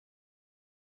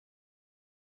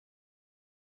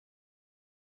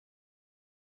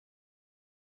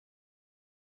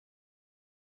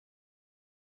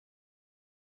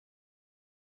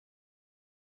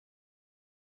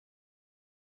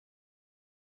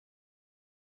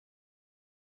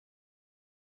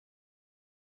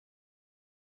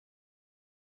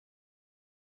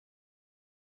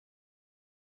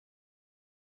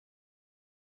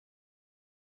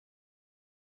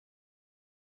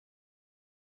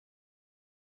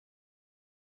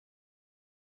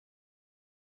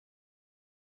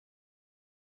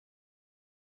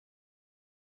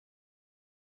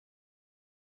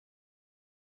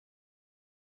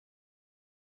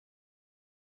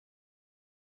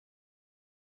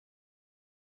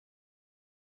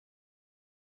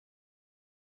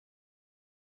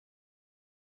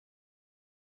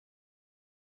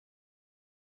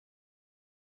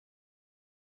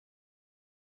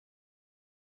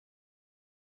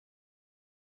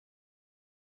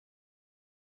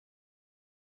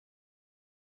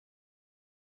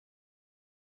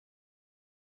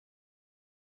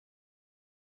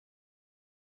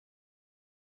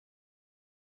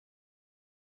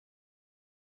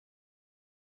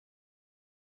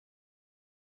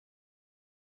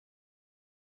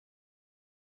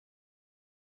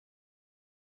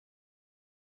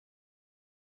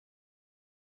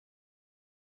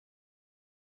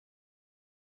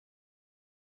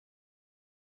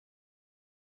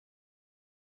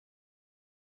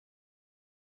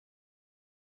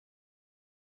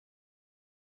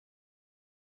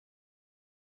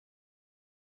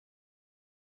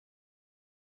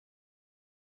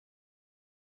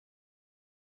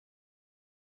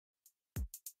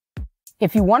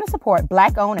If you want to support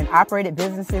Black-owned and operated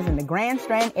businesses in the Grand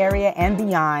Strand area and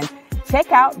beyond,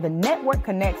 check out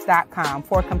thenetworkconnects.com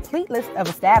for a complete list of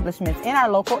establishments in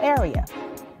our local area.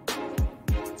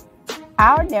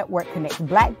 Our network connects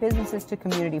Black businesses to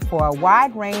community for a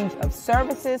wide range of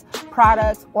services,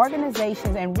 products,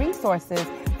 organizations, and resources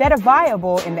that are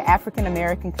viable in the African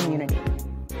American community.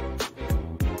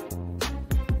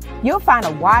 You'll find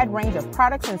a wide range of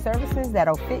products and services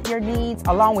that'll fit your needs,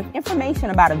 along with information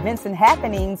about events and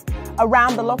happenings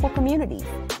around the local communities.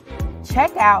 Check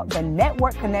out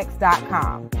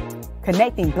thenetworkconnects.com,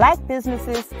 connecting Black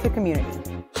businesses to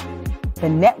community.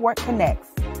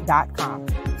 Thenetworkconnects.com.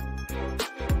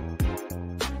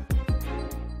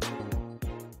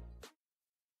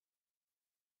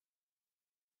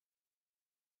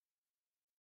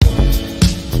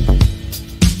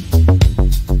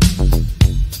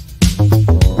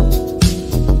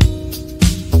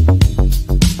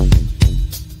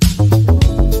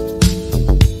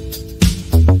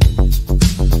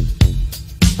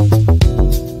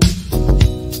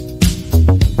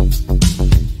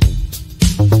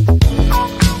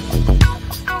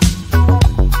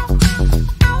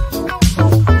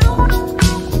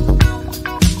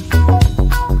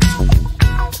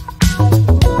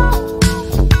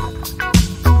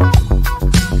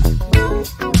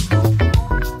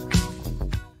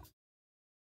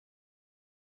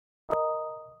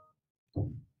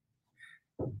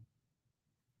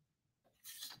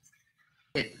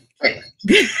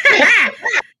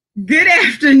 Good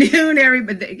afternoon,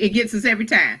 everybody. It gets us every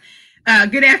time.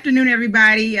 Good afternoon,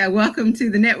 everybody. Welcome to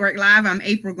the Network Live. I'm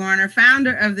April Garner,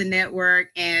 founder of the network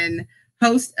and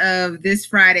host of this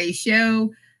Friday's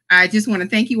show. I just want to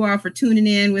thank you all for tuning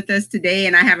in with us today.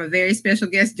 And I have a very special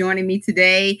guest joining me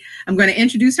today. I'm going to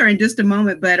introduce her in just a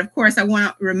moment. But of course, I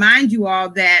want to remind you all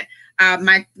that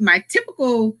my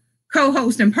typical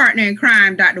co-host and partner in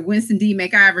crime, Dr. Winston D.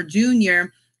 McIver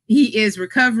Jr., he is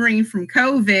recovering from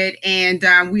COVID,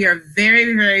 and we are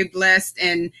very, very blessed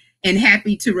and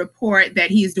happy to report that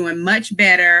he is doing much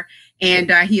better, and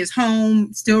he is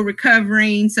home, still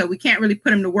recovering, so we can't really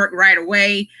put him to work right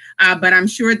away, but I'm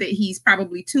sure that he's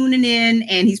probably tuning in,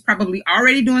 and he's probably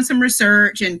already doing some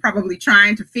research and probably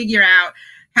trying to figure out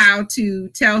how to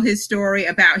tell his story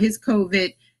about his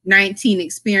COVID-19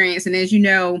 experience. And as you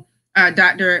know,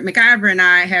 Dr. McIver and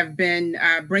I have been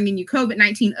bringing you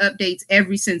COVID-19 updates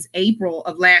ever since April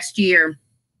of last year.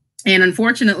 And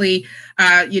unfortunately,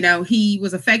 he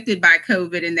was affected by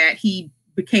COVID in that he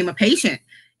became a patient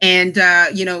and,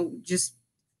 just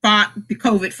fought the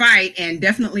COVID fight and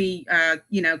definitely,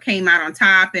 came out on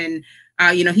top. And,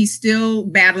 he's still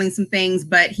battling some things,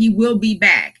 but he will be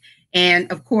back.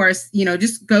 And of course,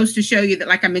 just goes to show you that,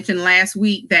 like I mentioned last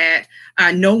week, that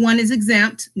no one is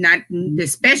exempt, not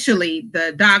especially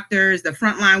the doctors, the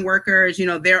frontline workers,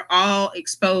 they're all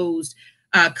exposed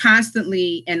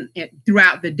constantly and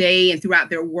throughout the day and throughout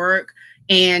their work.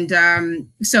 And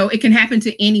so it can happen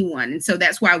to anyone. And so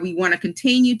that's why we want to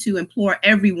continue to implore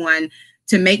everyone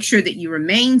to make sure that you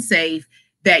remain safe,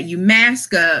 that you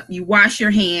mask up, you wash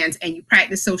your hands, and you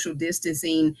practice social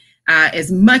distancing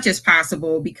as much as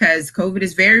possible, because COVID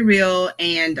is very real.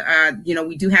 And,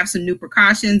 we do have some new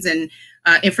precautions and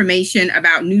information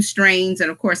about new strains.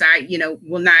 And of course, I,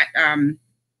 will not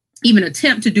even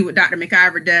attempt to do what Dr.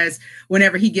 McIver does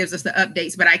whenever he gives us the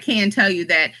updates. But I can tell you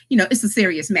that, it's a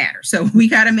serious matter. So we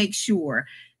got to make sure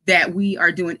that we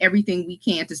are doing everything we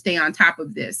can to stay on top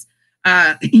of this.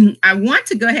 I want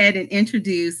to go ahead and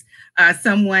introduce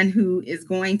someone who is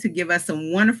going to give us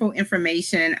some wonderful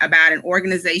information about an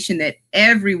organization that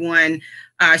everyone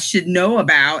should know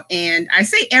about. And I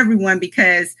say everyone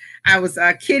because I was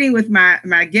kidding with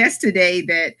my guest today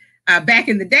that back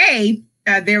in the day,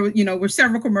 there were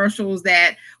several commercials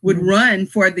that would run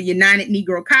for the United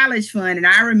Negro College Fund. And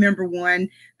I remember one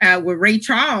where Ray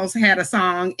Charles had a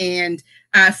song, and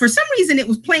for some reason it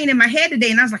was playing in my head today.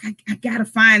 And I was like, I got to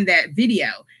find that video.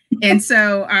 And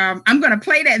so I'm going to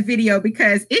play that video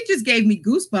because it just gave me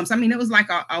goosebumps. I mean, it was like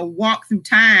a walk through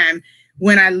time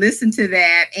when I listened to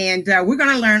that. And we're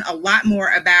going to learn a lot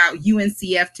more about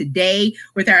UNCF today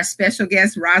with our special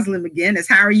guest, Rosalind McGinnis.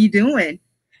 How are you doing?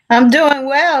 I'm doing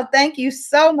well. Thank you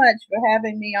so much for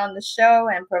having me on the show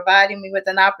and providing me with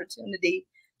an opportunity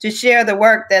to share the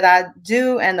work that I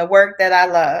do and the work that I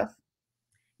love.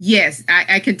 Yes,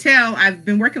 I can tell. I've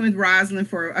been working with Rosalind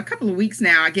for a couple of weeks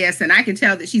now, I guess, and I can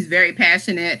tell that she's very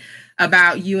passionate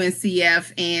about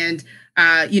UNCF. And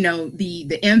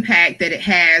the impact that it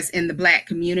has in the Black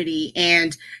community.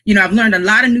 And, I've learned a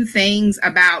lot of new things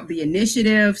about the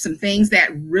initiative, some things that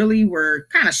really were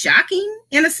kind of shocking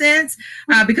in a sense,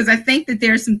 because I think that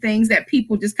there's some things that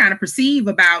people just kind of perceive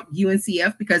about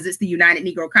UNCF because it's the United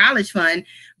Negro College Fund.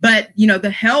 But,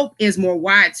 the help is more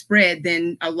widespread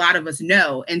than a lot of us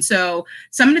know. And so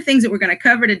some of the things that we're going to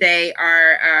cover today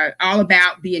are all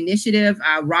about the initiative,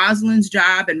 Rosalind's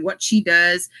job and what she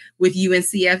does with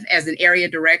UNCF as an area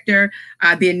director,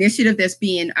 the initiative that's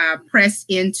being pressed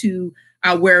into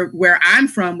where I'm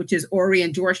from, which is Horry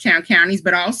and Georgetown counties,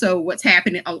 but also what's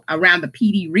happening around the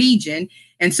PD region.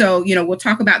 And so, we'll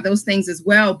talk about those things as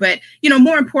well. But,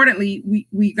 more importantly,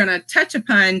 we're going to touch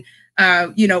upon,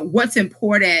 what's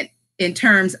important in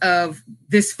terms of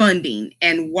this funding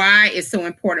and why it's so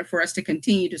important for us to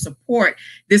continue to support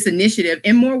this initiative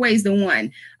in more ways than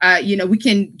one. We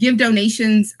can give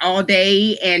donations all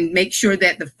day and make sure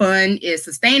that the fund is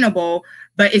sustainable,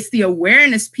 but it's the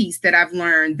awareness piece that I've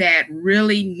learned that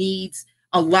really needs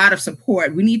a lot of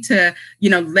support. We need to,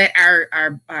 let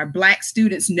our Black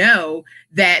students know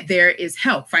that there is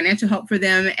help, financial help for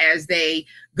them as they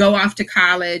go off to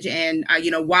college and,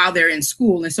 while they're in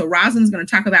school. And so Rosalind's going to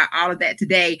talk about all of that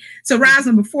today. So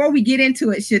Rosalind, before we get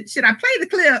into it, should I play the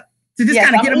clip to just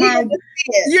kind of get them all?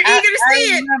 You're eager to see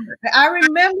it. I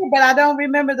remember, but I don't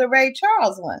remember the Ray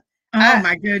Charles one. Oh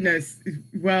my goodness.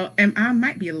 Well, and I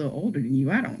might be a little older than you.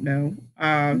 I don't know.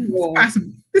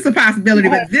 It's a possibility,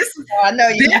 but this I know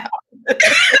you now.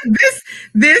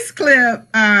 this clip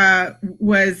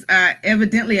was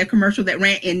evidently a commercial that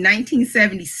ran in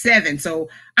 1977. So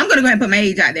I'm going to go ahead and put my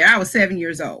age out there. I was 7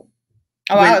 years old.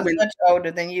 Oh, I was much older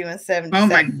than you in 77. Oh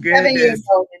my goodness. 7 years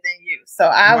older than you. So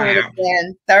I would have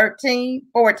been 13,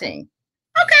 14.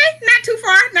 Okay, not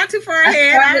too far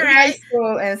ahead. I started high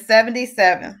school in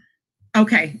 77.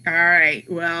 Okay. All right.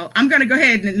 Well, I'm going to go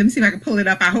ahead and let me see if I can pull it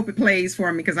up. I hope it plays for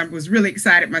me because I was really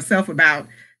excited myself about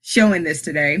showing this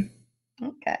today.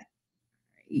 Okay.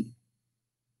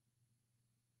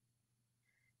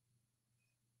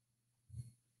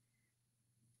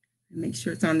 Make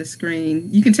sure it's on the screen.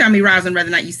 You can tell me, Rosalind, whether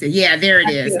or not you said, yeah, there it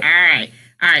is. All right.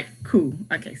 All right. Cool.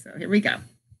 Okay. So here we go.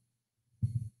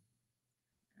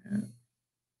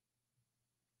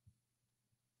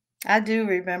 I do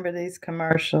remember these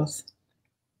commercials.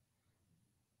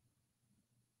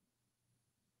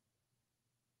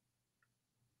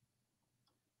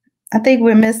 I think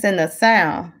we're missing the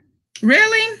sound.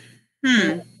 Really?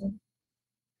 Let's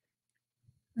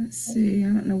see. I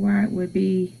don't know why it would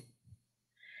be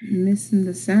missing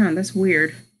the sound. That's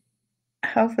weird.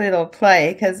 Hopefully it'll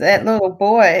play because that little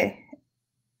boy,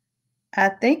 I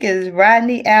think is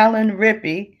Rodney Allen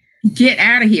Rippey. Get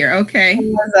out of here. Okay.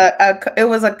 He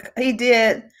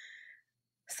did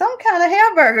some kind of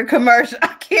hamburger commercial.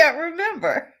 I can't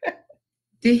remember.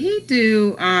 Did he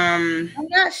do I'm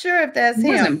not sure if that's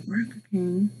him.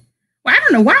 Well, I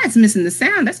don't know why it's missing the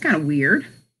sound. That's kind of weird.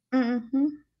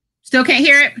 Still can't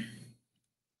hear it?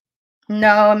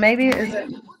 No, maybe is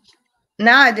it?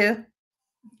 Now I do.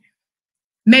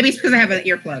 Maybe it's because I have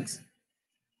earplugs.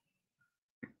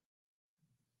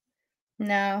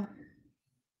 No.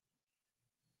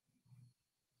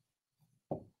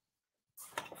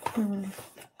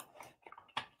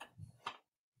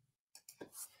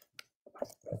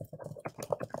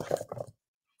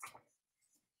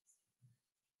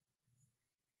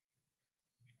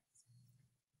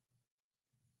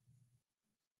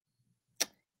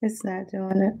 It's not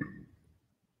doing it.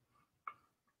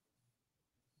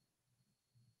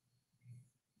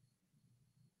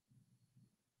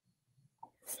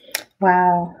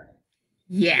 Wow.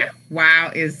 Yeah,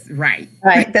 wow is right.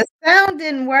 Right. The sound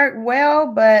didn't work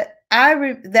well, but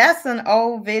that's an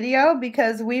old video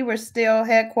because we were still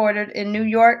headquartered in New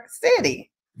York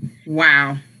City.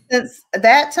 Wow. Since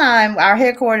that time, our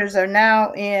headquarters are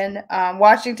now in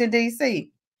Washington,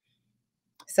 D.C.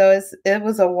 So it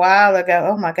was a while ago.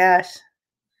 Oh my gosh.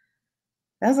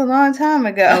 That's a long time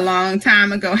ago. A long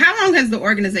time ago. How long has the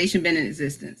organization been in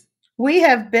existence? We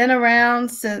have been around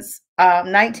since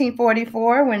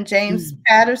 1944 when James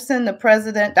Patterson,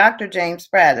 Dr. James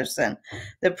Patterson,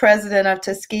 the president of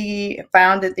Tuskegee,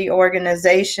 founded the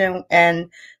organization and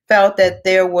felt that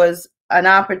there was an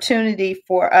opportunity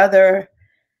for other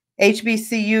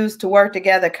HBCUs to work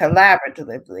together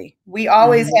collaboratively. We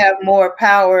always have more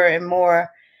power and more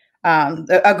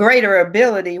a greater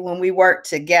ability when we work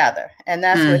together. And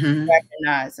that's what he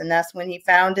recognized. And that's when he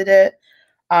founded it.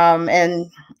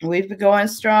 And we've been going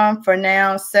strong for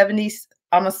now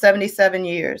almost 77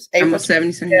 years. Almost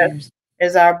 77 years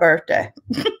is our birthday.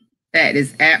 That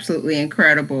is absolutely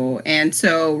incredible. And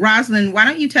so, Rosalind, why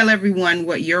don't you tell everyone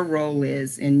what your role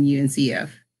is in UNCF?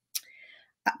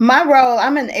 My role,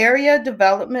 I'm an area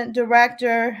development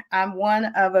director. I'm one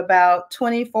of about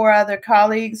 24 other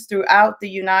colleagues throughout the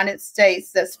United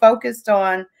States that's focused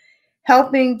on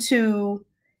helping to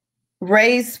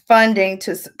raise funding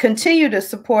to continue to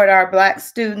support our Black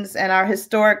students and our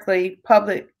historically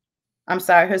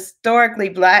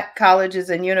Black colleges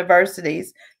and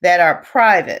universities that are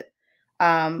private.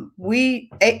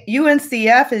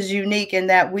 UNCF is unique in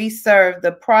that we serve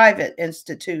the private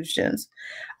institutions.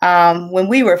 When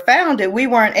we were founded, we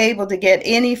weren't able to get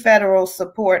any federal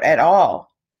support at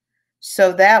all.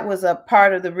 So that was a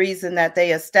part of the reason that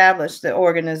they established the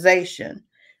organization.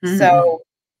 Mm-hmm. So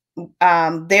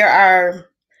there are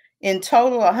in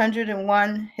total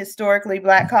 101 historically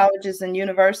Black colleges and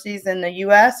universities in the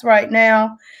U.S. right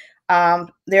now.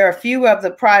 There are a few of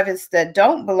the privates that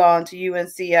don't belong to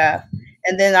UNCF.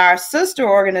 And then our sister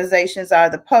organizations are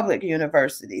the public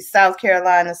universities. South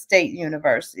Carolina State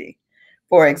University,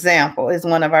 for example, is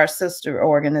one of our sister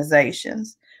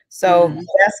organizations. So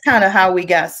that's kind of how we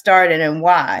got started and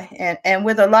why. And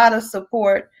with a lot of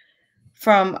support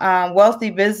from wealthy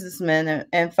businessmen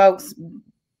and folks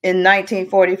in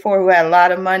 1944 who had a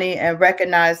lot of money and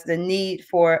recognized the need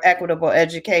for equitable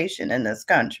education in this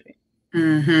country.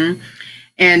 Mm-hmm.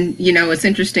 And, you know, it's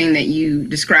interesting that you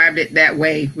described it that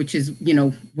way, which is, you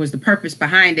know, was the purpose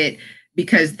behind it,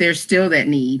 because there's still that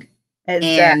need.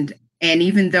 Exactly. And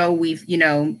even though we've, you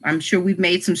know, I'm sure we've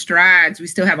made some strides, we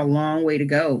still have a long way to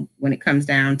go when it comes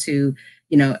down to,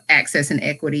 you know, access and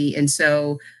equity. And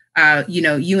so, you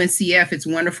know, UNCF, it's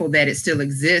wonderful that it still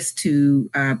exists to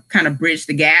kind of bridge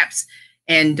the gaps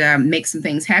and make some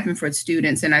things happen for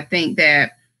students. And I think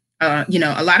that, you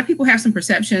know, a lot of people have some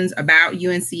perceptions about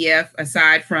UNCF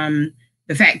aside from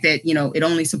the fact that, you know, it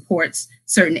only supports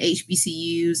certain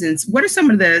HBCUs. And what are some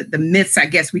of the myths, I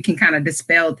guess, we can kind of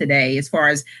dispel today as far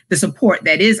as the support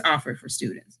that is offered for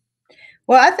students?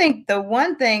 Well, I think the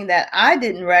one thing that I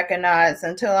didn't recognize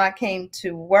until I came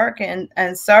to work and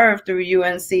serve through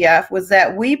UNCF was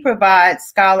that we provide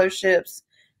scholarships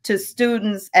to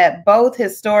students at both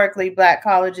historically Black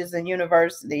colleges and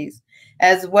universities,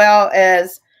 as well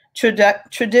as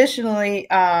traditionally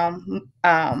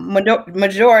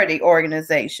majority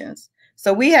organizations.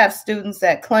 So we have students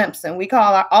at Clemson. We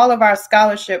call all of our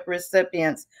scholarship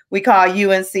recipients, we call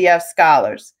UNCF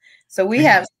scholars. So we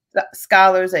have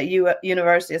scholars at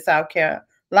University of South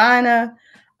Carolina.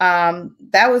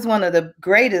 That was one of the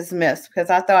greatest myths, because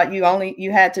I thought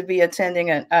you had to be attending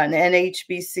an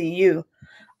HBCU.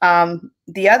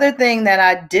 The other thing that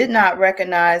I did not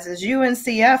recognize is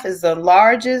UNCF is the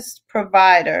largest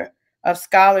provider of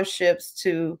scholarships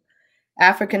to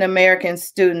African American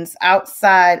students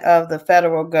outside of the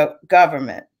federal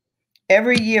government.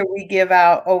 Every year we give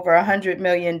out over $100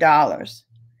 million.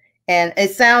 And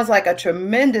it sounds like a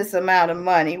tremendous amount of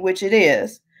money, which it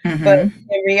is. Mm-hmm. But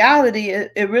in reality,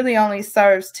 it really only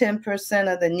serves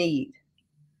 10% of the need.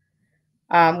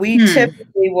 We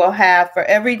typically will have, for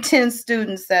every 10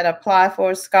 students that apply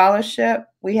for a scholarship,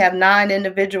 we have 9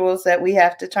 individuals that we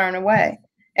have to turn away.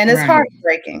 And it's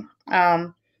heartbreaking.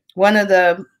 One of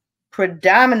the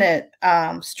predominant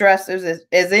stressors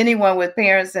is anyone with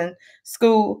parents in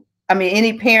school. I mean,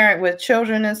 any parent with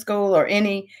children in school or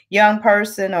any young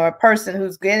person or a person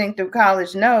who's getting through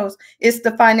college knows it's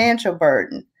the financial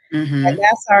burden. Mm-hmm. And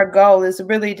that's our goal, is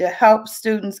really to help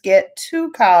students get to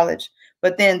college,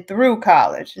 but then through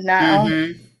college, not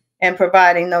only and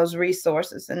providing those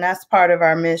resources. And that's part of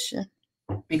our mission.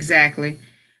 Exactly.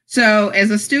 So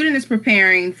as a student is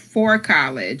preparing for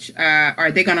college, are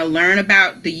they going to learn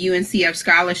about the UNCF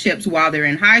scholarships while they're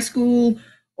in high school?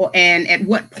 And at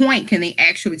what point can they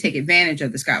actually take advantage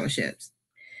of the scholarships?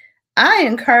 I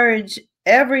encourage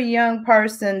every young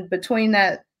person between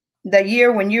the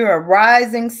year when you're a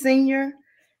rising senior,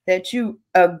 that you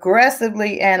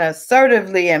aggressively and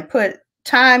assertively and put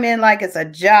time in like it's a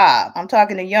job. I'm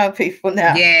talking to young people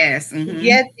now. Yes. Mm-hmm. To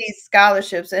get these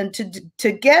scholarships, and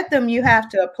to get them, you have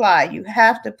to apply. You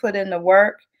have to put in the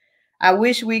work. I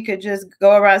wish we could just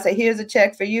go around and say, here's a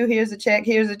check for you, here's a check,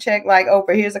 like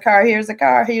Oprah, here's a car, here's a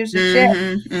car, here's your check.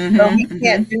 So we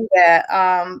can't do that.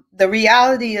 The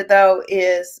reality, though,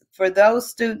 is for those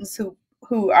students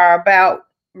who are about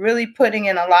really putting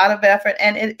in a lot of effort,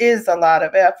 and it is a lot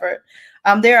of effort,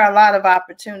 there are a lot of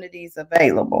opportunities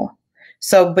available.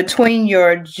 So between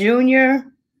your junior,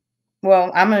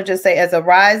 well, I'm going to just say as a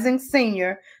rising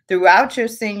senior, throughout your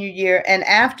senior year, and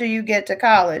after you get to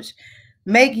college,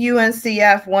 make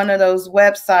UNCF one of those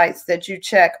websites that you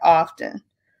check often.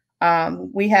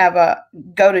 We have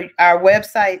go to our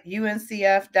website,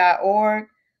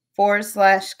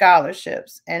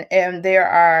 uncf.org/scholarships. And there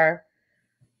are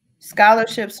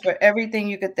scholarships for everything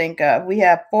you could think of. We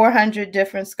have 400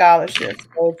 different scholarships.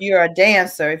 So if you're a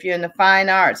dancer, if you're in the fine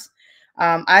arts,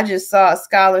 I just saw a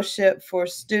scholarship for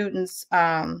students.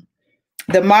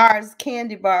 The Mars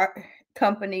Candy Bar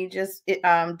Company just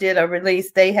did a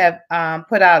release. They have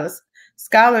put out a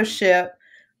scholarship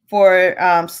for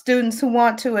students who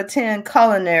want to attend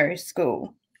culinary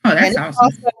school. Oh, that's awesome.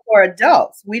 Also for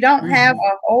adults. We don't have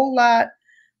a whole lot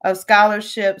of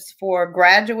scholarships for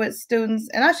graduate students.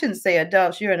 And I shouldn't say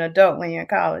adults. You're an adult when you're in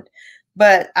college.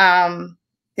 But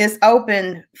it's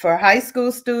open for high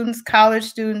school students, college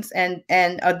students, and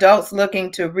adults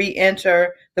looking to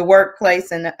re-enter the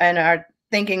workplace and are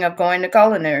thinking of going to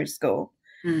culinary school.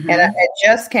 And it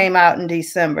just came out in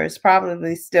December. It's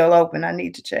probably still open. I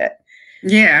need to check.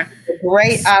 Yeah.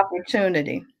 Great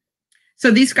opportunity.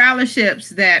 So these scholarships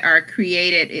that are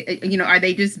created, are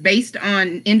they just based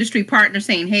on industry partners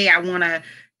saying, hey, I want to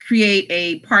create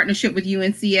a partnership with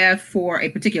UNCF for a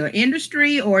particular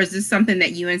industry? Or is this something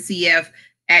that UNCF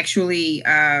actually,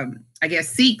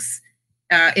 seeks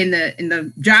in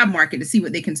the job market to see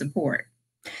what they can support?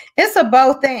 It's a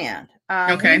both and.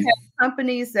 Okay. We have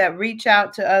companies that reach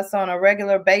out to us on a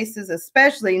regular basis,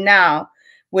 especially now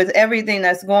with everything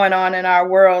that's going on in our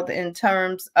world in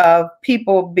terms of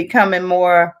people becoming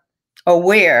more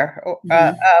aware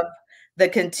of the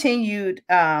continued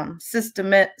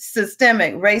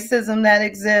systemic racism that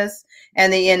exists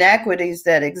and the inequities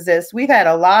that exist. We've had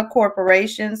a lot of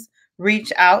corporations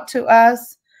reach out to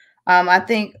us. I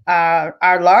think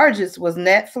our largest was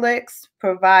Netflix,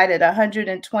 provided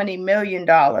 $120 million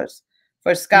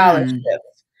for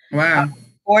scholarships. Wow.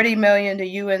 40 million to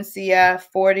UNCF,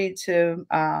 40 to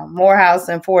Morehouse,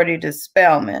 and 40 to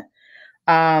Spelman.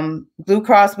 Blue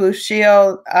Cross Blue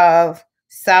Shield of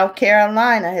South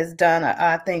Carolina has done,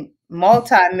 I think,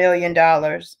 multi-million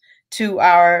dollars to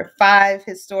our 5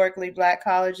 historically Black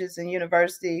colleges and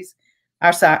universities.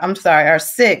 Our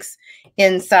 6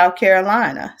 in South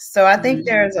Carolina. So I think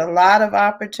there's a lot of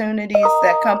opportunities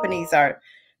that companies are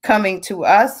coming to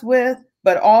us with,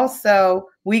 but also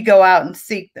we go out and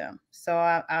seek them. So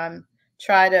I'm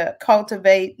trying to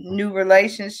cultivate new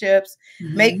relationships,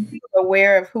 make people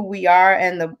aware of who we are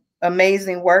and the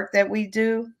amazing work that we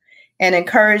do, and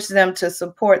encourage them to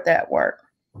support that work.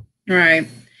 Right.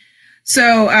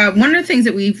 So one of the things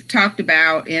that we've talked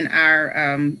about in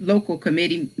our local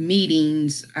committee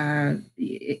meetings, that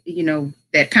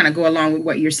kind of go along with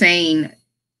what you're saying,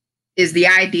 is the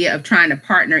idea of trying to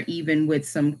partner even with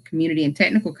some community and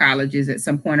technical colleges at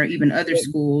some point, or even other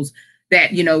schools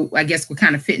that, I guess will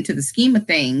kind of fit into the scheme of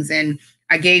things. And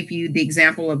I gave you the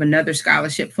example of another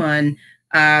scholarship fund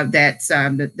that's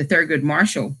the Thurgood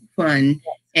Marshall Fund,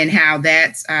 and how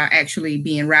that's actually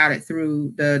being routed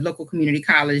through the local community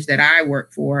college that I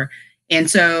work for. And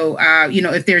so,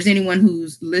 if there's anyone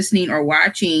who's listening or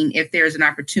watching, if there's an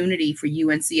opportunity for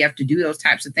UNCF to do those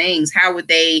types of things, how would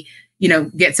they,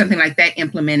 get something like that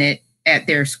implemented at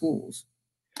their schools?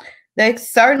 They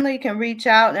certainly can reach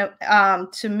out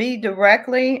to me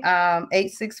directly,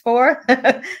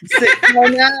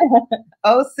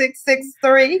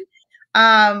 864-649-0663.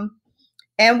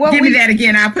 And what Give me that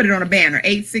again. I'll put it on a banner.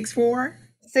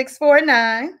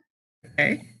 864-649.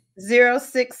 Okay.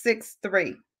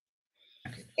 0663.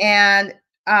 And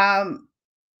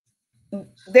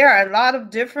there are a lot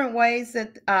of different ways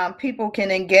that people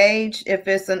can engage. If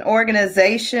it's an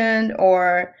organization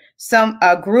or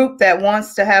a group that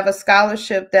wants to have a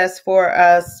scholarship that's for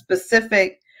a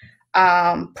specific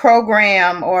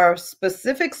program or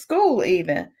specific school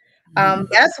even.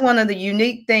 That's one of the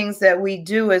unique things that we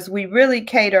do, is we really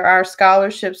cater our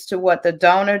scholarships to what the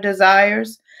donor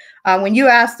desires. When you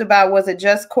asked about, was it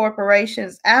just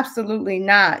corporations? Absolutely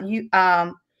not.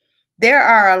 There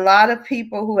are a lot of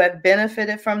people who have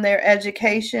benefited from their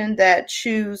education that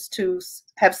choose to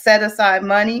have set aside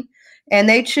money, and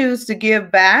they choose to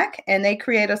give back, and they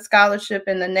create a scholarship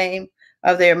in the name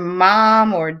of their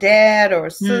mom or dad or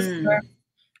sister.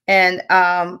 And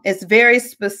it's very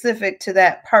specific to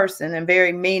that person and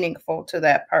very meaningful to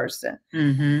that person.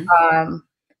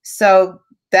 So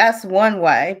that's one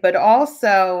way, but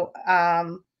also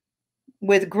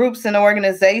with groups and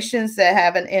organizations that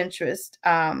have an interest.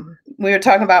 We were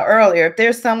talking about earlier, if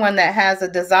there's someone that has a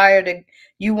desire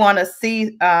you want to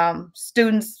see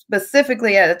students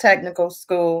specifically at a technical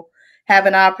school have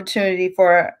an opportunity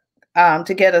for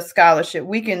to get a scholarship,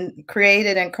 we can create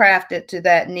it and craft it to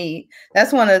that need.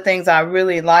 That's one of the things I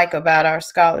really like about our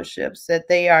scholarships, that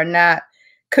they are not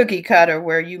cookie cutter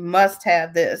where you must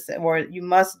have this or you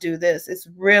must do this. It's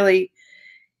really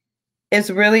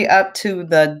up to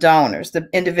the donors, the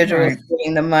individuals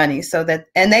getting the money, so that,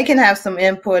 and they can have some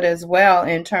input as well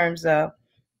in terms of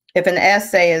if an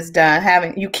essay is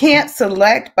done, you can't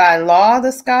select by law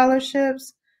the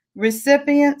scholarships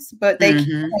recipients, but they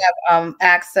can have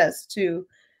access to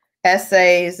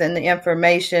essays and the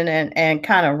information and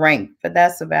kind of rank, but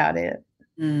that's about it.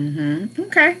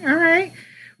 Okay. All right.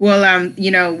 Well,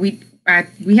 you know, we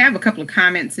have a couple of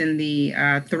comments in the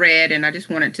thread, and I just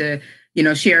wanted to, you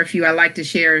know, share a few. I like to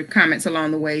share comments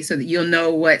along the way so that you'll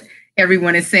know what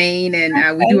everyone is saying.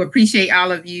 And we do appreciate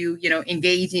all of you, you know,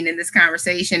 engaging in this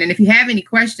conversation. And if you have any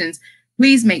questions,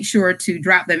 please make sure to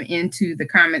drop them into the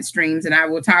comment streams, and I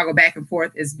will toggle back and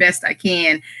forth as best I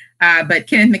can. But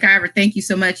Kenneth McIver, thank you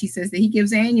so much. He says that he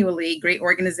gives annually. Great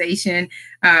organization.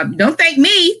 Don't thank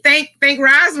me. Thank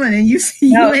Rosalind and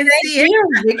UNCF. No, thank you,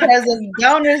 because of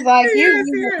donors like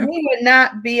you, we would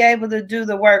not be able to do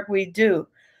the work we do.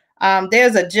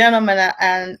 There's a gentleman,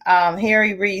 and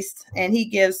Harry Reese, and he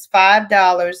gives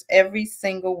 $5 every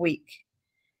single week.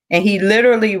 And he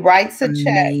literally writes a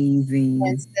check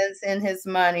and sends in his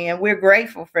money. And we're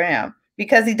grateful for him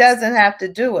because he doesn't have to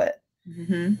do it.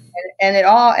 And it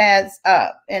all adds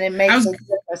up, and it makes a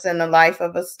difference in the life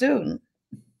of a student.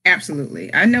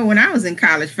 Absolutely. I know when I was in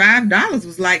college, $5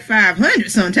 was like $500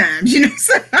 sometimes, you know.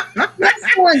 So.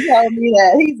 Someone told me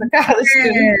that. He's a college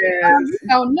student. You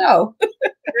don't know.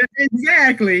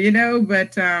 Exactly, you know,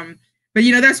 but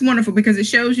you know, that's wonderful because it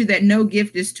shows you that no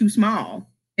gift is too small.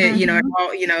 You know,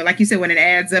 all, you know, like you said, when it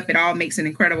adds up, it all makes an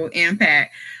incredible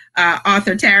impact.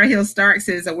 Author Tara Hill Stark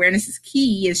says awareness is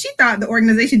key, and she thought the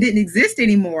organization didn't exist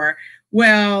anymore.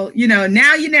 Well, you know,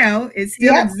 now you know it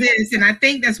still exists, and I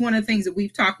think that's one of the things that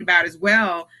we've talked about as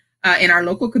well in our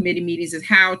local committee meetings is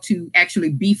how to actually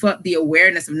beef up the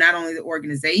awareness of not only the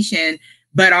organization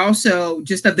but also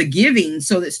just of the giving,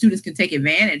 so that students can take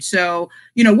advantage. So,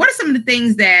 you know, what are some of the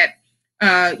things that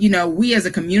you know, we as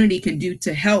a community can do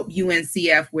to help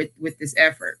UNCF with this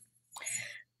effort?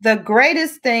 The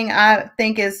greatest thing I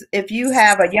think is if you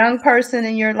have a young person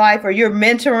in your life or you're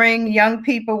mentoring young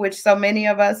people, which so many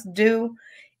of us do,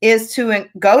 is to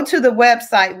go to the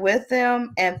website with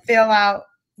them and fill out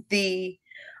the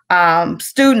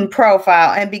student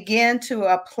profile and begin to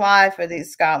apply for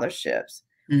these scholarships.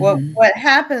 What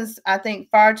happens, I think,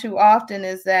 far too often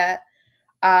is that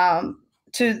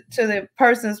to the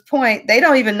person's point, they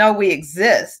don't even know we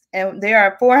exist. And there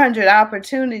are 400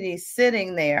 opportunities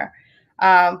sitting there.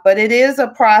 But it is a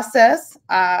process.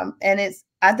 And it's,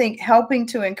 I think, helping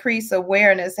to increase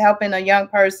awareness, helping a young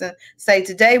person say,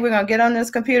 today we're going to get on this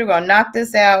computer, we're going to knock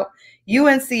this out.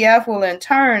 UNCF will in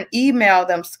turn email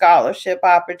them scholarship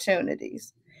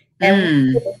opportunities.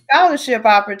 And with a scholarship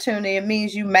opportunity, it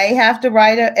means you may have to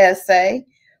write an essay,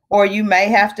 or you may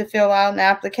have to fill out an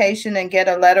application and get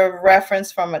a letter of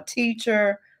reference from a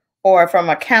teacher or from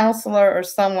a counselor or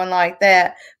someone like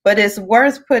that. But it's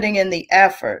worth putting in the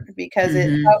effort because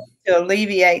it helps to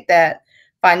alleviate that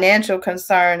financial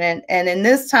concern. And in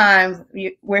this time,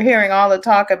 we're hearing all the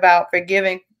talk about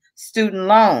forgiving student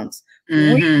loans.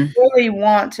 We really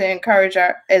want to encourage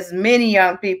as many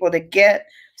young people to get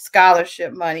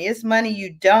scholarship money. It's money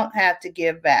you don't have to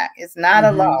give back. It's not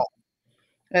a loan.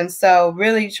 And so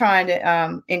really trying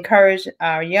to encourage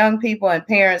our young people and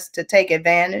parents to take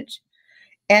advantage.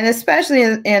 And especially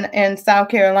in South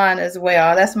Carolina as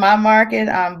well. That's my market.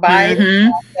 I'm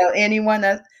biased. So anyone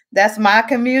that's my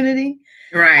community.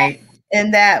 Right.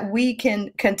 And that we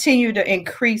can continue to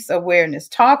increase awareness,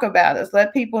 talk about us,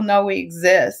 let people know we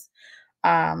exist.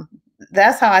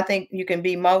 That's how I think you can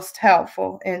be most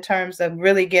helpful in terms of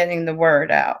really getting the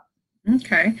word out.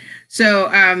 Okay. So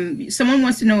someone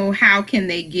wants to know, how can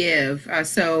they give?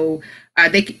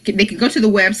 They can go to the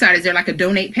website. Is there like a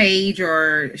donate page,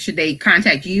 or should they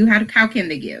contact you? How can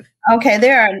they give? Okay,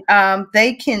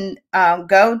 they can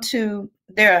go to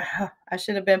I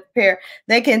should have been prepared.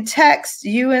 They can text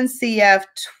UNCF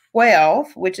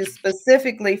 12, which is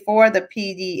specifically for the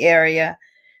PD area,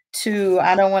 to,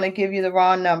 I don't want to give you the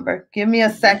wrong number. Give me a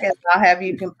second.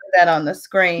 You can put that on the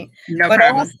screen. No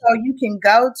problem. Also you can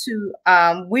go to,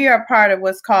 we are part of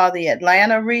what's called the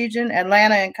Atlanta region.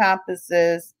 Atlanta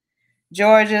encompasses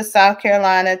Georgia, South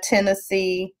Carolina,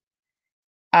 Tennessee,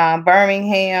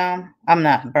 Alabama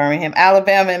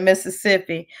and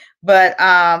Mississippi. But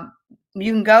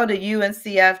you can go to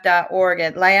uncf.org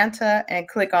Atlanta and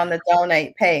click on the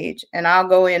donate page, and I'll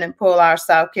go in and pull our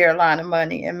South Carolina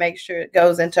money and make sure it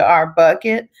goes into our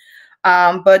bucket.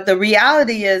 But the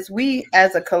reality is we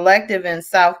as a collective in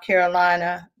South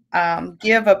Carolina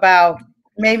give about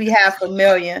maybe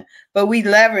 $500,000, but we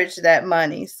leverage that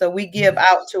money. So we give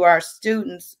out to our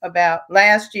students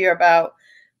last year about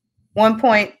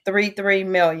 1.33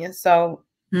 million. So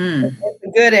it's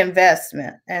a good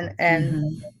investment.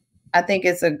 And I think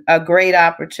it's a great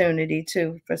opportunity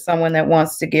too for someone that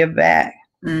wants to give back.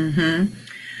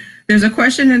 There's a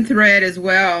question in thread as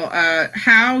well.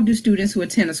 How do students who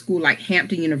attend a school like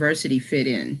Hampton University fit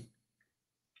in?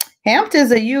 Hampton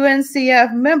is a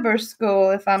UNCF member school,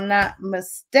 if I'm not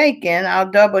mistaken. I'll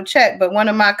double check. But one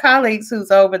of my colleagues who's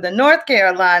over the North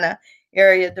Carolina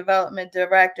Area Development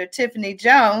Director, Tiffany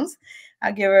Jones,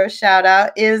 I'll give her a shout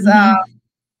out,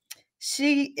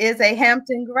 she is a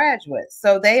Hampton graduate.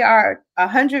 So they are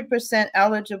 100%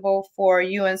 eligible for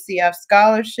UNCF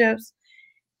scholarships.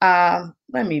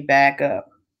 Let me back up.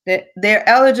 They're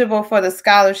eligible for the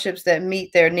scholarships that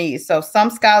meet their needs. So some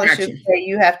scholarships say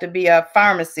you have to be a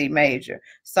pharmacy major.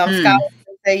 Some scholarships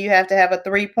say you have to have a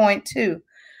 3.2.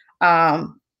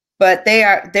 But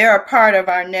they're a part of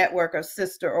our network of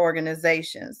sister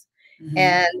organizations.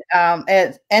 And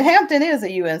Hampton is a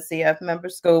UNCF member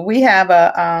school. We have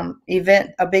a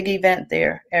big event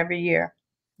there every year.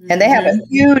 And they have a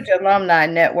huge alumni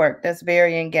network that's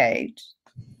very engaged.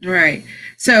 Right.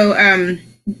 So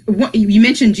you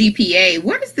mentioned GPA.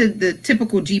 What is the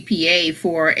typical GPA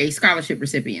for a scholarship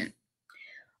recipient?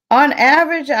 On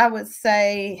average, I would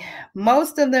say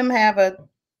most of them have a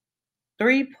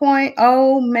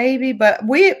 3.0 maybe, but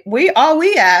all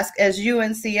we ask as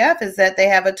UNCF is that they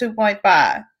have a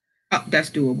 2.5. Oh, that's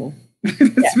doable. That's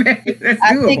doable.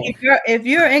 I think if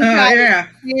you're in college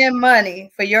paying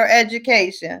money for your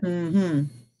education,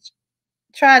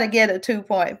 try to get a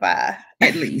 2.5.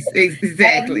 At least, exactly.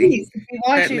 At least. We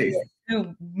want you to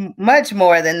do much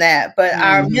more than that, but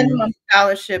our minimum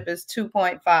scholarship is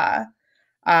 2.5.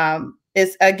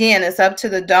 It's up to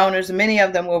the donors. Many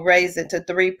of them will raise it to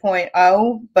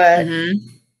 3.0, but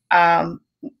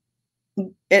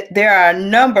there are a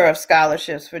number of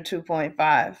scholarships for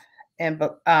 2.5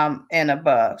 and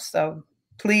above. So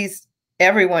please,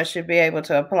 everyone should be able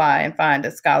to apply and find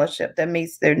a scholarship that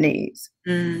meets their needs.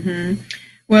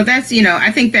 Well, that's,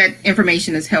 I think that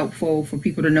information is helpful for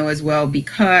people to know as well,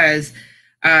 because,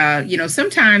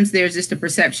 sometimes there's just a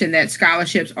perception that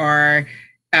scholarships are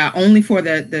only for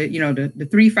the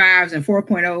 3.5s and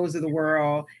 4.0s of the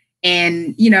world.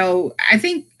 And, I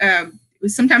think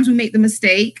sometimes we make the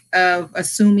mistake of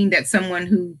assuming that someone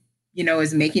who,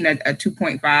 is making a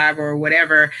 2.5 or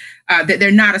whatever, that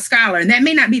they're not a scholar. And that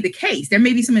may not be the case. There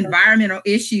may be some environmental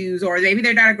issues, or maybe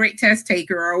they're not a great test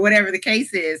taker, or whatever the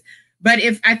case is. But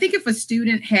if a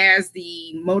student has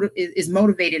is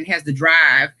motivated and has the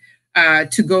drive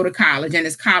to go to college and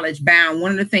is college bound, one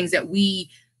of the things that we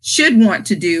should want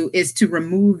to do is to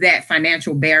remove that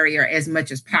financial barrier as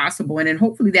much as possible. And then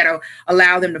hopefully that'll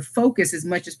allow them to focus as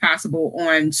much as possible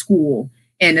on school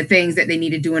and the things that they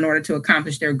need to do in order to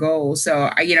accomplish their goals.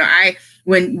 So,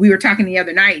 when we were talking the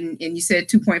other night and you said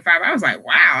 2.5, I was like,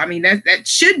 wow, I mean, that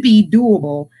should be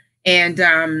doable. And,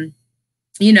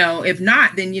 if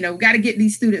not, then, we got to get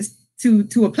these students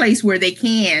to a place where they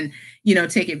can,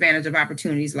 take advantage of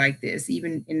opportunities like this,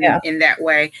 even in that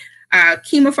way.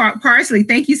 Kima Parsley,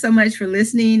 thank you so much for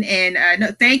listening. And no,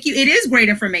 thank you. It is great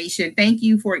information. Thank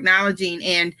you for acknowledging.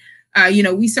 And,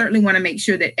 we certainly want to make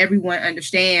sure that everyone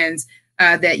understands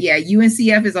that,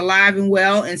 UNCF is alive and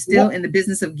well and still in the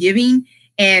business of giving.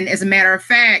 And as a matter of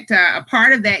fact, a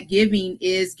part of that giving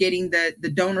is getting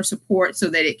the donor support so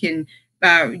that it can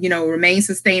remain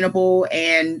sustainable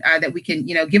and that we can,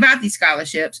 give out these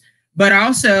scholarships. But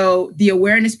also the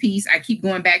awareness piece, I keep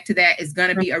going back to that, is going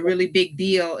to be a really big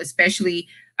deal, especially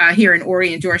here in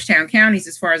Horry and Georgetown counties,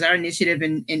 as far as our initiative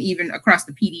and even across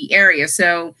the PD area.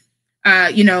 So,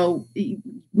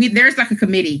 there's like a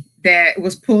committee that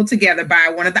was pulled together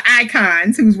by one of the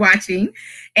icons who's watching.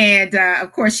 And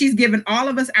of course, she's given all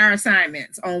of us our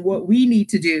assignments on what we need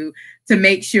to do to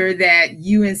make sure that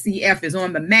UNCF is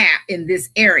on the map in this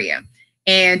area.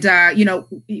 And,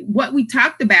 what we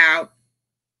talked about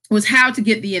was how to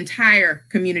get the entire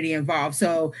community involved.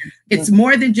 So it's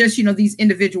more than just, these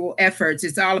individual efforts.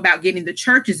 It's all about getting the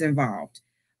churches involved,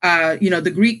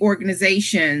 the Greek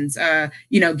organizations,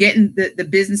 getting the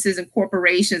businesses and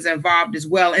corporations involved as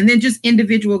well. And then just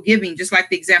individual giving, just like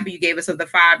the example you gave us of the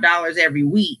 $5 every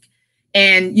week.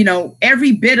 And,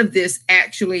 every bit of this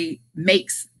actually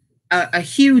makes a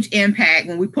huge impact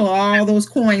when we pull all those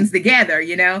coins together,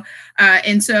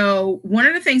 and so one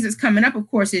of the things that's coming up,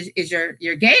 of course, is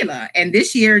your gala. And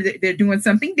this year they're doing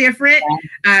something different.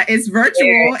 It's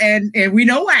virtual, and we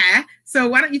know why. So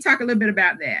why don't you talk a little bit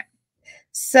about that?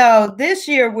 So this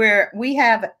year we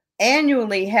have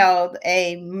annually held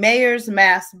a mayor's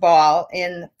mass ball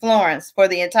in Florence for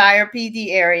the entire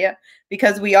PD area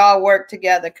because we all work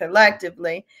together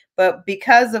collectively. But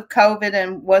because of COVID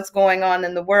and what's going on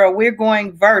in the world, we're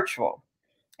going virtual.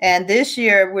 And this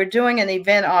year we're doing an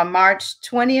event on March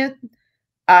 20th,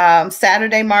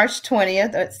 Saturday, March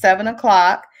 20th at 7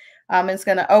 o'clock. It's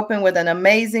going to open with an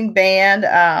amazing band,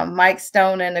 Mike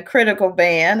Stone and the Critical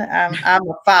Band. I'm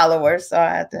a follower, so I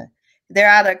have to. They're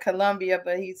out of Columbia,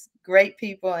 but he's great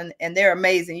people, and they're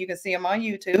amazing. You can see them on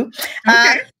YouTube.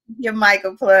 Okay. Give Mike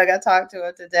a plug. I talked to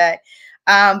her today.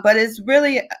 But it's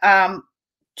really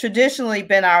traditionally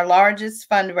been our largest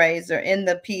fundraiser in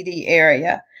the PD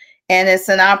area. And it's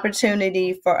an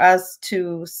opportunity for us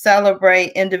to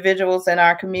celebrate individuals in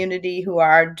our community who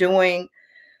are doing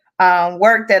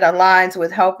work that aligns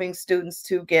with helping students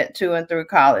to get to and through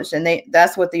college. And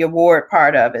that's what the award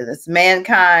part of it is.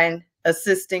 Mankind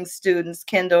Assisting Students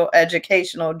Kindle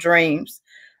Educational Dreams.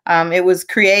 It was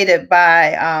created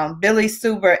by Billy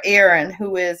Suber Aaron,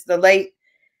 who is the late,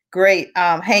 great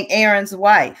Hank Aaron's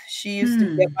wife. She used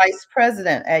to be a vice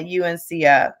president at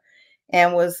UNCF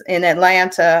and was in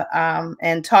Atlanta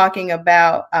and talking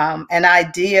about an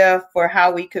idea for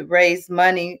how we could raise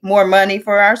more money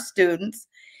for our students,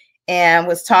 and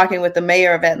was talking with the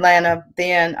mayor of Atlanta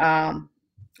then,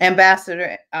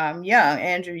 Ambassador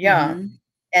Andrew Young.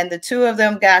 And the two of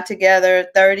them got together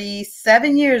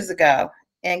 37 years ago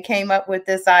and came up with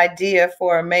this idea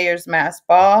for a mayor's mass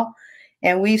ball.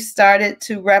 And we've started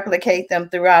to replicate them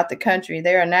throughout the country.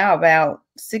 There are now about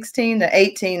 16 to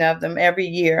 18 of them every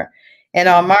year. And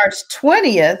on March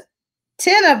 20th,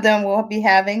 10 of them will be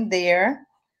having their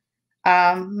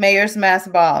mayor's mass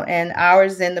ball. And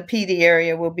ours in the PD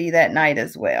area will be that night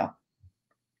as well.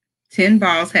 10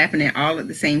 balls happening all at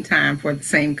the same time for the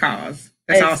same cause.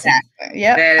 That's awesome.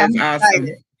 Yep. That is awesome.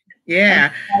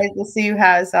 Yeah. I'm excited to see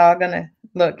how it's all going to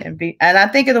look and be. And I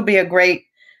think it'll be a great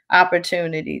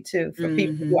opportunity too for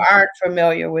people who aren't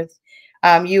familiar with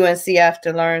UNCF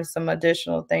to learn some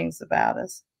additional things about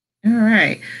us. All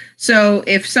right. So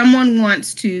if someone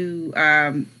wants to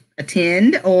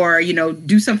attend or,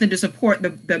 do something to support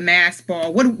the mass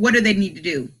ball, what do they need to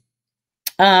do?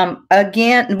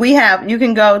 Again, you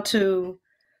can go to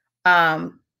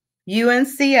uncf.org/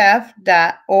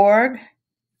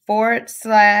 I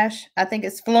think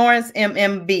it's Florence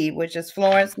MMB, which is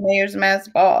Florence Mayor's Mass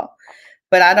Ball.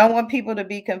 But I don't want people to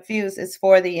be confused. It's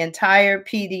for the entire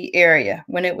PD area.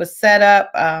 When it was set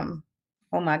up,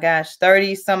 oh my gosh,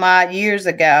 30 some odd years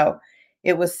ago,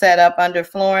 it was set up under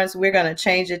Florence. We're going to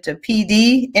change it to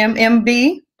PD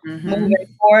MMB moving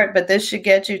forward, but this should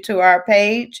get you to our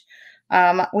page.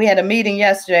 We had a meeting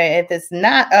yesterday. If it's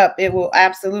not up, it will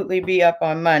absolutely be up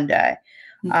on Monday.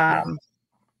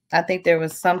 I think there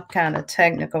was some kind of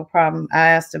technical problem. I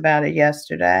asked about it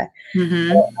yesterday.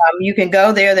 You can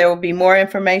go there. There will be more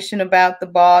information about the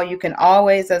ball. You can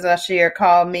always, as I share,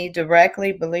 call me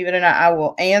directly. Believe it or not, I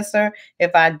will answer.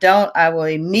 If I don't, I will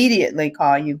immediately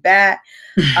call you back.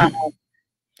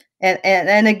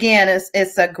 And again,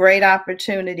 it's a great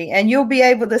opportunity, and you'll be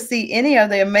able to see any of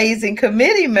the amazing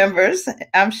committee members.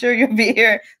 I'm sure you'll be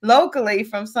here locally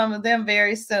from some of them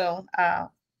very soon.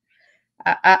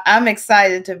 I'm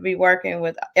excited to be working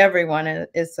with everyone, and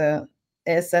it's an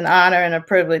honor and a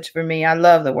privilege for me. I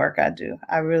love the work I do.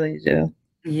 I really do.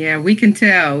 Yeah, we can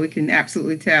tell. We can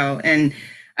absolutely tell. And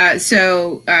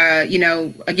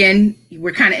again,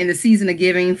 we're kind of in the season of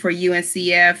giving for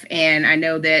UNCF. And I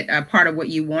know that part of what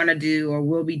you want to do or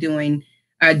will be doing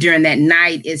during that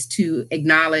night is to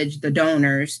acknowledge the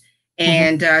donors.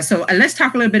 And so let's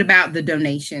talk a little bit about the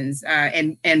donations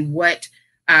and what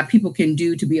people can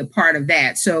do to be a part of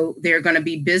that. So there are going to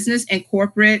be business and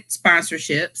corporate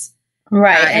sponsorships.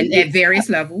 Right. And at various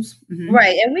levels.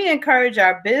 Right. And we encourage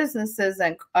our businesses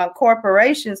and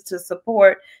corporations to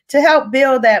support, to help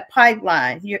build that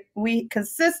pipeline. We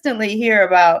consistently hear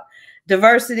about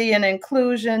diversity and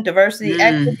inclusion, diversity,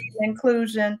 equity, and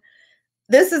inclusion.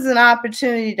 This is an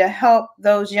opportunity to help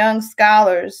those young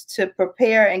scholars to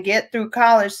prepare and get through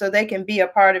college so they can be a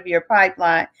part of your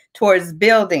pipeline towards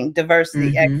building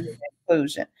diversity, equity, and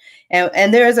inclusion.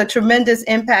 And there is a tremendous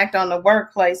impact on the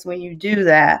workplace when you do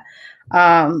that.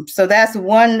 So that's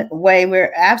one way.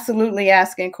 We're absolutely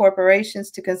asking corporations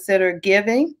to consider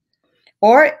giving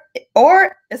or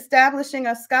establishing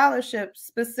a scholarship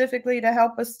specifically to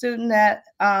help a student that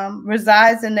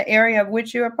resides in the area of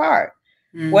which you're a part.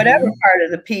 Whatever part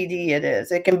of the PD it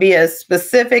is. It can be as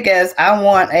specific as I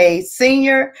want a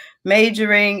senior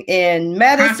majoring in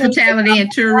medicine. Hospitality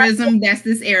and tourism, that's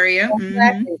this area.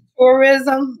 Exactly.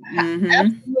 Tourism,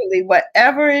 absolutely.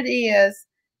 Whatever it is,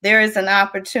 there is an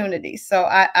opportunity. So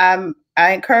I'm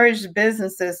I encourage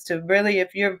businesses to really,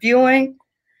 if you're viewing,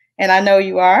 and I know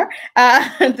you are,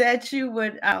 that you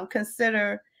would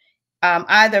consider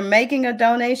either making a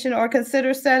donation or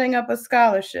consider setting up a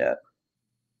scholarship.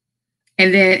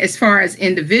 And then as far as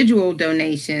individual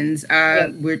donations,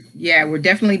 we're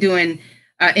definitely doing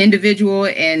individual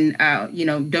and,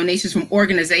 donations from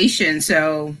organizations.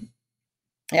 So,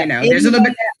 there's a little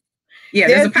bit. Yeah,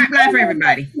 there's a pipeline for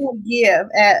everybody. Give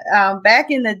at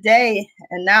back in the day,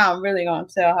 and now I'm really going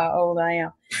to tell how old I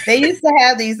am. They used to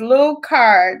have these little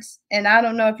cards, and I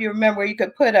don't know if you remember, where you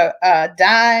could put a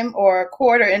dime or a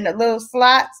quarter in the little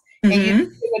slots, and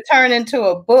you would turn into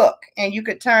a book, and you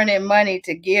could turn in money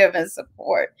to give and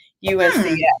support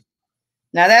UNCF.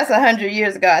 Now that's 100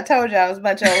 years ago. I told you I was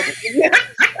much older.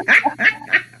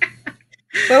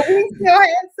 But we still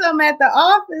had some at the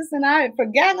office, and I had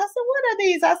forgotten. I said, "What are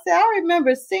these?" I said, "I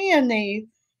remember seeing these."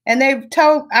 And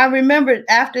I remembered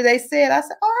after they said, I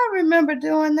said, "Oh, I remember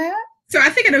doing that." So I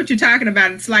think I know what you're talking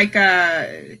about. It's like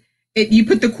you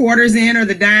put the quarters in, or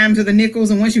the dimes, or the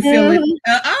nickels, and once you fill it,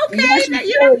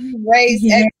 you raise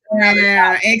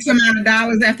X amount of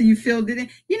dollars after you filled it in.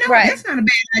 That's not a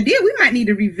bad idea. We might need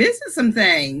to revisit some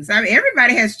things. I mean,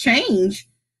 everybody has change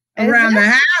around the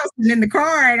house and in the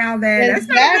car and all that.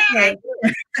 Exactly.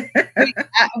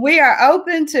 We are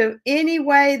open to any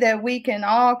way that we can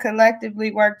all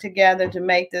collectively work together to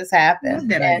make this happen.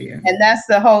 And that's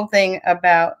the whole thing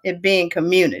about it being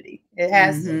community. It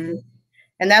has to be.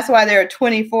 And that's why there are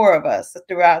 24 of us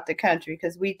throughout the country,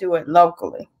 because we do it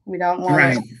locally. We don't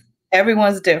want to,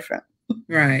 everyone's different.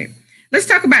 Right. Let's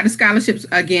talk about the scholarships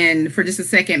again for just a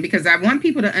second, because I want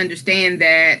people to understand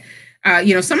that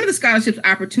some of the scholarships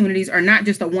opportunities are not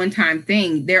just a one-time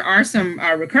thing. There are some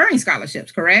recurring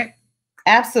scholarships, correct?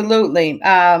 Absolutely.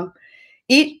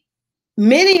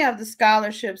 Many of the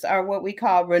scholarships are what we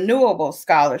call renewable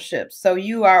scholarships. So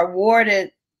you are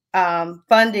awarded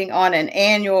funding on an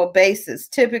annual basis,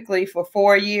 typically for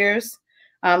 4 years.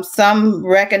 Some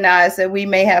recognize that we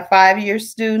may have 5-year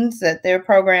students, that their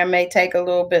program may take a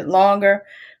little bit longer.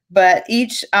 But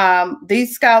these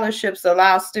scholarships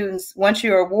allow students, once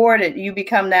you're awarded, you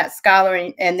become that scholar,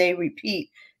 and they repeat.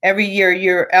 Every year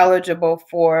you're eligible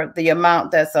for the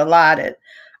amount that's allotted.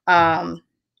 I'm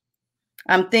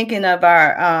thinking of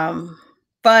our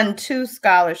Fund 2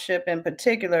 scholarship in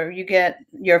particular. You get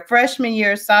your freshman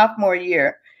year, sophomore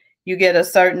year, you get a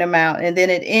certain amount, and then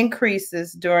it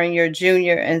increases during your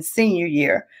junior and senior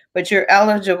year. But you're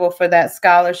eligible for that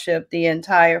scholarship the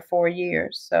entire 4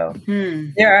 years. So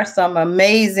there are some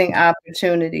amazing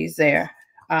opportunities there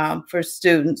for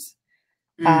students.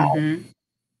 And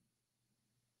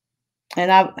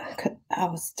I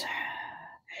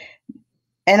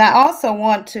also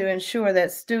want to ensure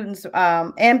that students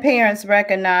and parents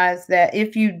recognize that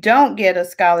if you don't get a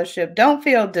scholarship, don't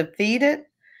feel defeated.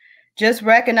 Just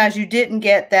recognize you didn't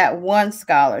get that one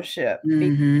scholarship.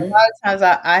 A lot of times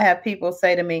I have people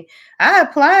say to me, "I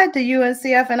applied to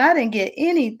UNCF and I didn't get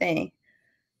anything."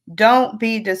 Don't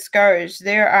be discouraged.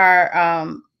 There are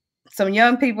some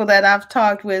young people that I've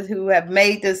talked with who have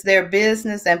made this their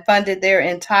business and funded their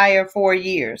entire 4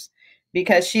 years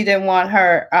because she didn't want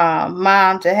her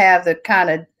mom to have the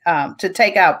kind of to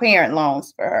take out parent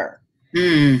loans for her.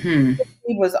 She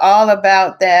was all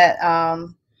about that.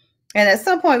 And at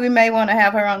some point, we may want to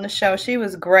have her on the show. She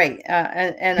was great.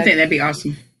 I think that'd be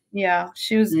awesome. Yeah,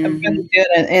 she was really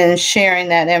good in sharing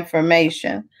that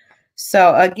information.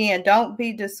 So again, don't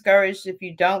be discouraged if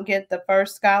you don't get the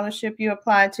first scholarship you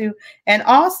apply to. And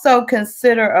also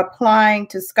consider applying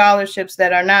to scholarships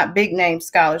that are not big name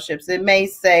scholarships. It may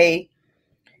say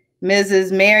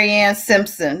Mrs. Marianne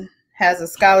Simpson has a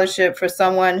scholarship for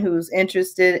someone who's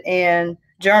interested in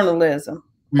journalism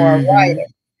or a writer.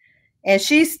 And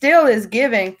she still is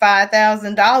giving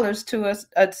 $5,000 to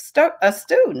a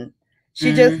student.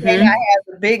 She just may not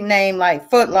have a big name like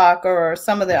Foot Locker or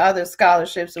some of the other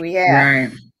scholarships we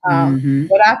have.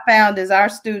 What I found is our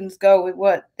students go with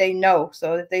what they know.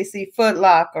 So if they see Foot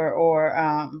Locker or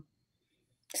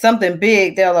something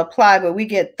big, they'll apply. But we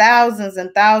get thousands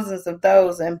and thousands of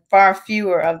those and far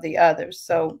fewer of the others.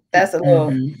 So that's a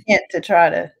little hint to try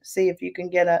to see if you can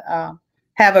get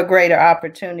have a greater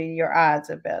opportunity. Your odds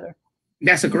are better.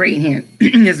 That's a great hint,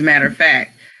 as a matter of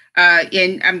fact.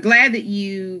 And I'm glad that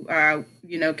you,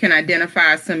 can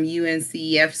identify some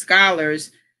UNCF scholars,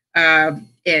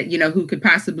 who could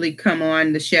possibly come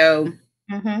on the show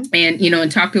and,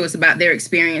 and talk to us about their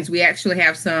experience. We actually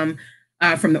have some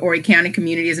from the Horry County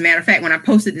community. As a matter of fact, when I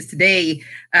posted this today,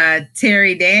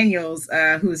 Terry Daniels,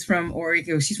 who's from Horry,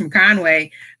 she's from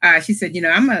Conway, she said,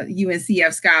 I'm a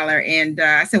UNCF scholar. And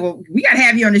I said, well, we got to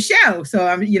have you on the show. So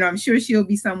I'm sure she'll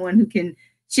be someone who can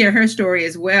share her story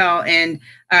as well. And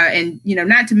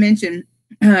not to mention,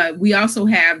 we also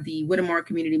have the Whittemore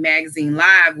Community Magazine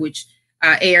Live, which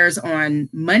airs on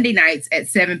Monday nights at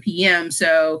 7 p.m.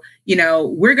 So,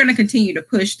 we're going to continue to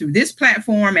push through this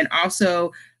platform and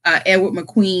also Edward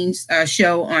McQueen's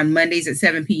show on Mondays at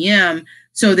 7 p.m.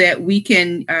 so that we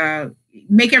can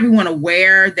make everyone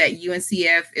aware that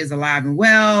UNCF is alive and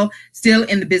well, still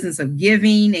in the business of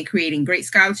giving and creating great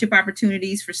scholarship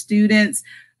opportunities for students,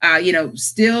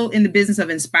 still in the business of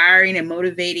inspiring and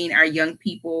motivating our young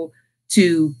people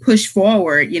to push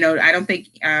forward. I don't think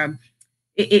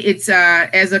it's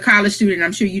as a college student,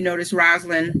 I'm sure you noticed,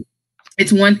 Rosalind,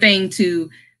 it's one thing to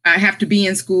have to be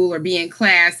in school or be in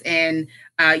class and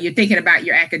you're thinking about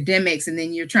your academics, and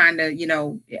then you're trying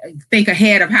to, think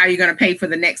ahead of how you're going to pay for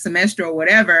the next semester or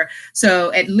whatever.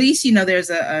 So at least,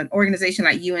 there's an organization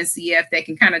like UNCF that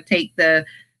can kind of take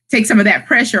some of that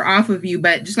pressure off of you.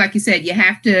 But just like you said, you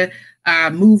have to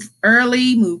move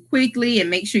early, move quickly, and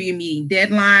make sure you're meeting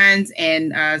deadlines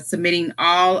and submitting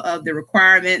all of the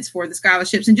requirements for the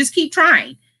scholarships, and just keep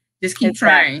trying. Just keep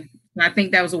trying. And I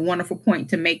think that was a wonderful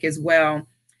point to make as well.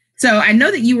 So I know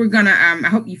that you were going to, I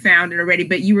hope you found it already,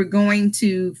 but you were going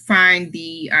to find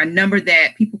the number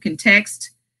that people can text.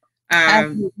 I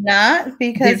did not,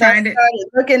 because I started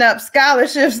looking up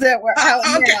scholarships that were out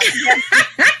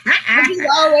now. He's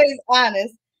always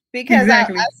honest, because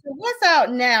exactly. I said, what's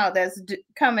out now that's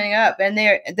coming up? And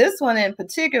this one in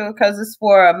particular, because it's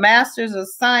for a Master's of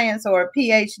Science or a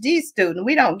PhD student.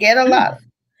 We don't get a lot.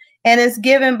 And it's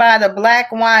given by the Black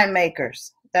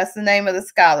Winemakers. That's the name of the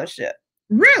scholarship.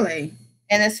 Really?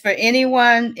 And it's for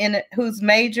anyone who's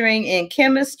majoring in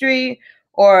chemistry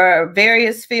or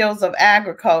various fields of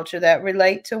agriculture that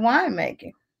relate to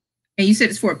winemaking. And you said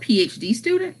it's for a PhD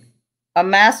student? A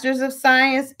Master's of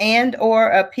Science and or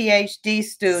a PhD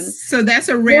student. So that's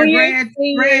a rare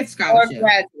grad scholarship. Or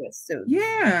graduate student.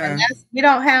 Yeah. And we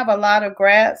don't have a lot of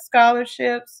grad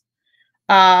scholarships.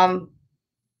 Then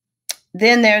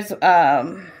there's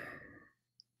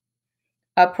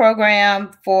a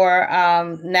program for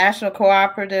National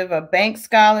Cooperative of Bank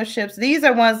Scholarships. These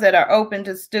are ones that are open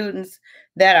to students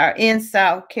that are in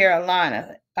South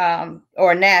Carolina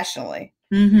or nationally.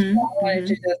 Mm-hmm. So I wanted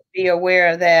to just be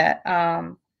aware of that.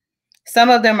 Some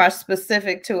of them are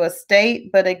specific to a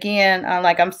state, but again,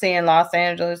 like I'm seeing Los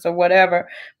Angeles or whatever,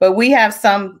 but we have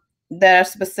some that are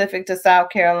specific to South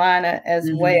Carolina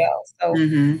as well. So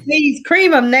these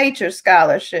Cream of Nature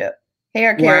Scholarship,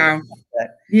 hair care. Wow.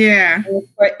 Yeah.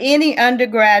 For any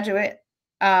undergraduate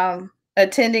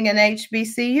attending an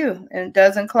HBCU, and it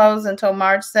doesn't close until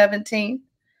March 17th.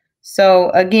 So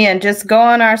again, just go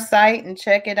on our site and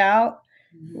check it out.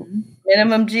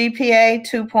 Minimum GPA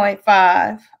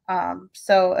 2.5.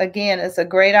 So again, it's a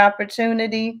great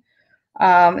opportunity.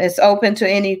 It's open to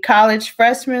any college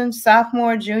freshman,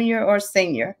 sophomore, junior, or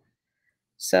senior.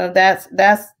 So that's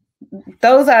what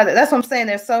I'm saying.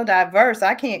 They're so diverse.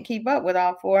 I can't keep up with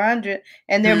all 400,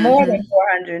 and they're more than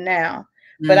 400 now.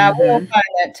 But I will find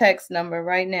that text number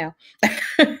right now.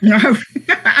 All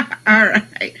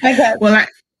right.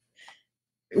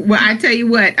 Well, I tell you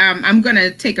what, I'm going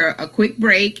to take a quick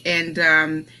break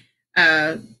and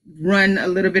run a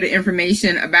little bit of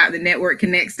information about the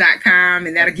networkconnects.com,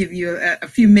 and that'll give you a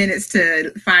few minutes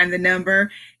to find the number,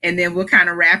 and then we'll kind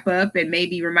of wrap up and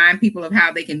maybe remind people of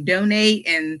how they can donate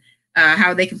and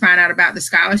how they can find out about the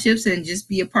scholarships and just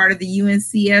be a part of the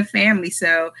UNCF family.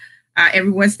 So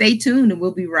everyone stay tuned, and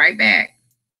we'll be right back.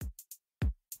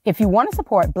 If you want to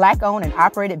support Black-owned and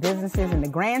operated businesses in the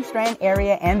Grand Strand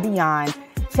area and beyond,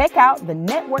 check out the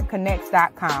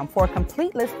networkconnects.com for a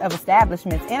complete list of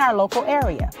establishments in our local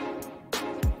area.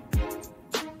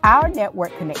 Our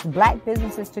network connects Black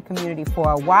businesses to community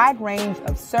for a wide range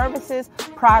of services,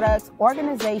 products,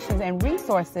 organizations, and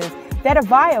resources that are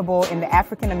viable in the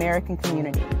African American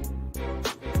community.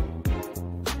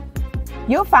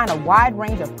 You'll find a wide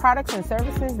range of products and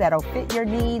services that'll fit your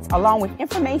needs, along with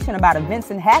information about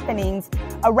events and happenings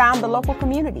around the local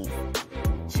communities.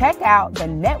 Check out the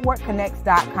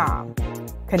networkconnects.com,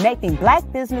 connecting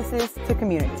Black businesses to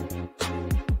community.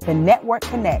 The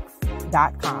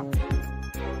networkconnects.com.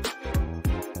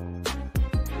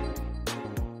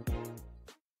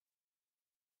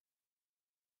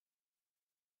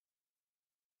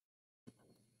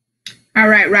 All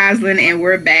right, Rosalind, and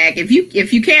we're back. If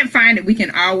you can't find it, we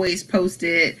can always post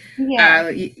it. Yeah,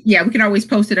 we can always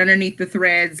post it underneath the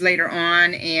threads later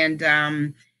on.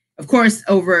 And of course,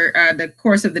 over the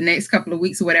course of the next couple of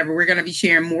weeks or whatever, we're going to be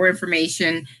sharing more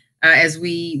information as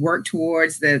we work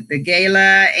towards the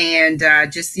gala and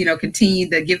just continue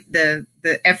to give the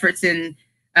efforts in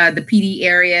the PD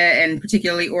area, and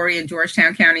particularly Horry and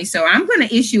Georgetown County. So I'm going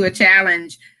to issue a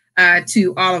challenge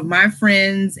to all of my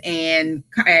friends and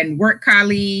work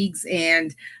colleagues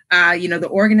and the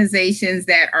organizations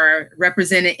that are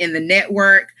represented in the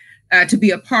network to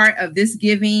be a part of this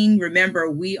giving.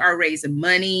 Remember, we are raising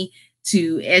money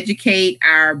to educate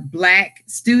our Black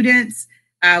students,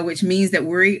 which means that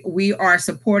we are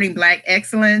supporting Black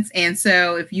excellence. And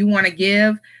so if you want to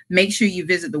give, make sure you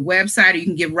visit the website, or you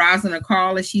can give Rosalind a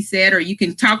call, as she said, or you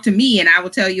can talk to me and I will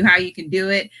tell you how you can do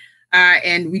it.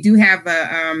 And we do have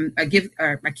a gift,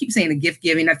 I keep saying a gift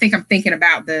giving. I think I'm thinking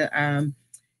about the,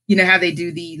 how they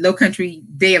do the Low Country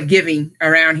Day of Giving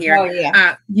around here.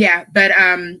 Oh, yeah. But,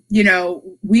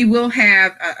 we will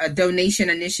have a donation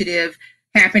initiative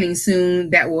happening soon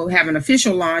that will have an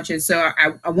official launch. And so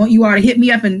I want you all to hit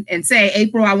me up and say,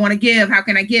 April, I want to give. How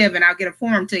can I give? And I'll get a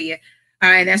form to you.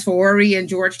 And that's for Horry and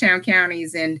Georgetown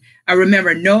counties. And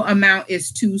remember, no amount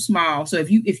is too small. So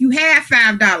if you have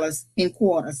 $5 in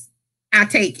quarters, I'll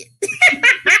take it.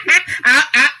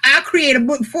 I'll create a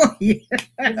book for you.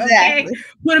 Exactly.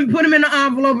 Okay? Put them in the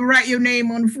envelope and write your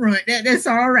name on the front. That's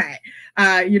all right.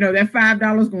 That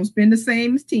 $5 is going to spend the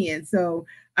same as 10. So,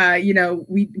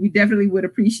 we definitely would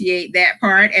appreciate that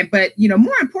part. But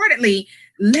more importantly,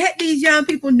 let these young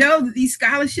people know that these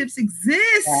scholarships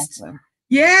exist. Exactly.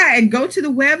 Yeah, and go to the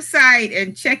website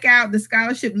and check out the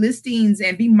scholarship listings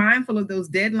and be mindful of those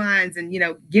deadlines and,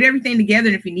 get everything together.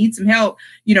 And if you need some help,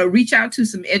 reach out to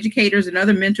some educators and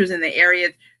other mentors in the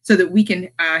area so that we can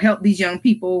help these young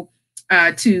people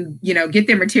to, get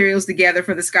their materials together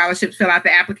for the scholarships, fill out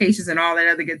the applications and all that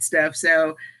other good stuff.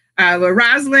 So, well,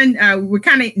 Rosalind, we're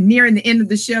kind of nearing the end of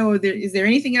the show. Is there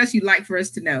anything else you'd like for us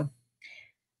to know?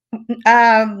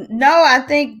 No, I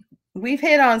think we've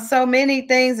hit on so many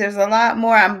things. There's a lot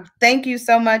more. Thank you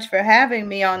so much for having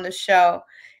me on the show.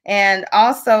 And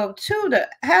also, too, to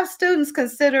have students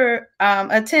consider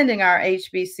attending our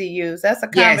HBCUs. That's a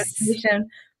conversation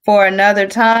for another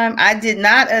time. I did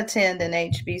not attend an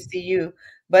HBCU,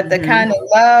 but the kind of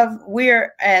love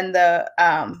and the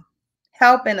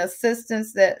help and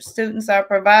assistance that students are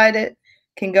provided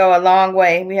can go a long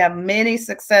way. We have many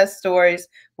success stories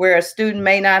where a student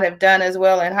may not have done as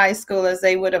well in high school as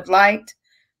they would have liked,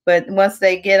 but once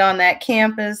they get on that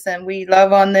campus and we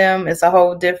love on them, it's a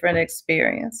whole different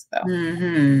experience.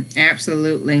 So.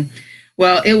 Absolutely.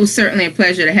 Well, it was certainly a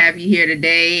pleasure to have you here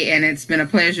today, and it's been a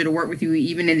pleasure to work with you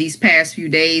even in these past few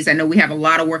days. I know we have a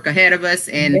lot of work ahead of us,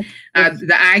 and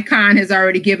the icon has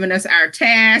already given us our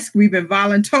task. We've been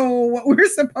voluntold what we're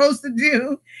supposed to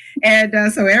do, and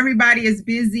so everybody is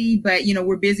busy, but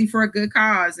we're busy for a good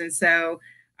cause, and so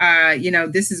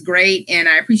this is great, and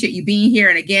I appreciate you being here.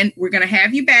 And again, we're going to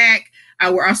have you back.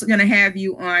 We're also going to have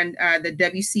you on the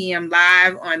WCM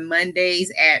Live on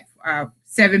Mondays at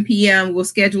 7 p.m. We'll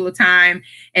schedule a time,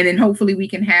 and then hopefully we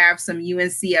can have some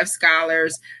UNCF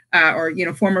scholars or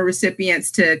former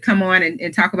recipients to come on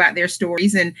and talk about their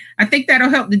stories. And I think that'll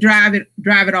help to drive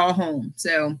it all home.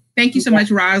 So thank you so much,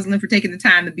 Rosalind, for taking the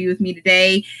time to be with me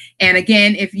today. And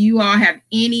again, if you all have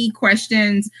any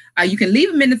questions, you can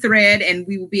leave them in the thread, and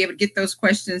we will be able to get those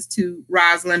questions to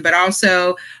Rosalind. But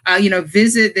also,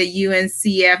 visit the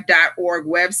uncf.org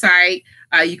website.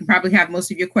 You can probably have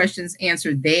most of your questions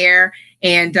answered there.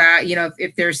 And,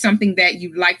 if there's something that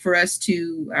you'd like for us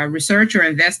to research or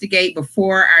investigate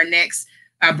before our next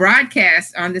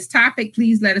broadcast on this topic,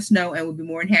 please let us know, and we'll be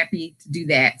more than happy to do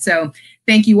that. So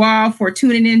thank you all for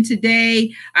tuning in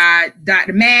today.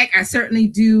 Dr. Mack, I certainly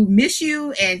do miss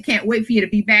you and can't wait for you to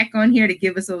be back on here to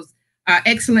give us those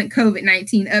excellent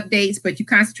COVID-19 updates, but you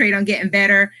concentrate on getting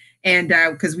better, and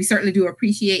because we certainly do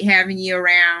appreciate having you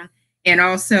around. And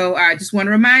also, I just want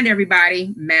to remind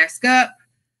everybody, mask up,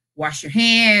 wash your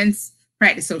hands,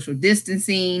 practice social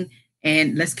distancing,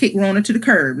 and let's kick Rona to the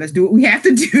curb. Let's do what we have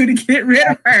to do to get rid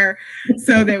of her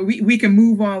so that we can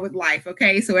move on with life.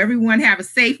 Okay, so everyone have a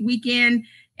safe weekend,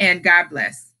 and God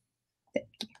bless.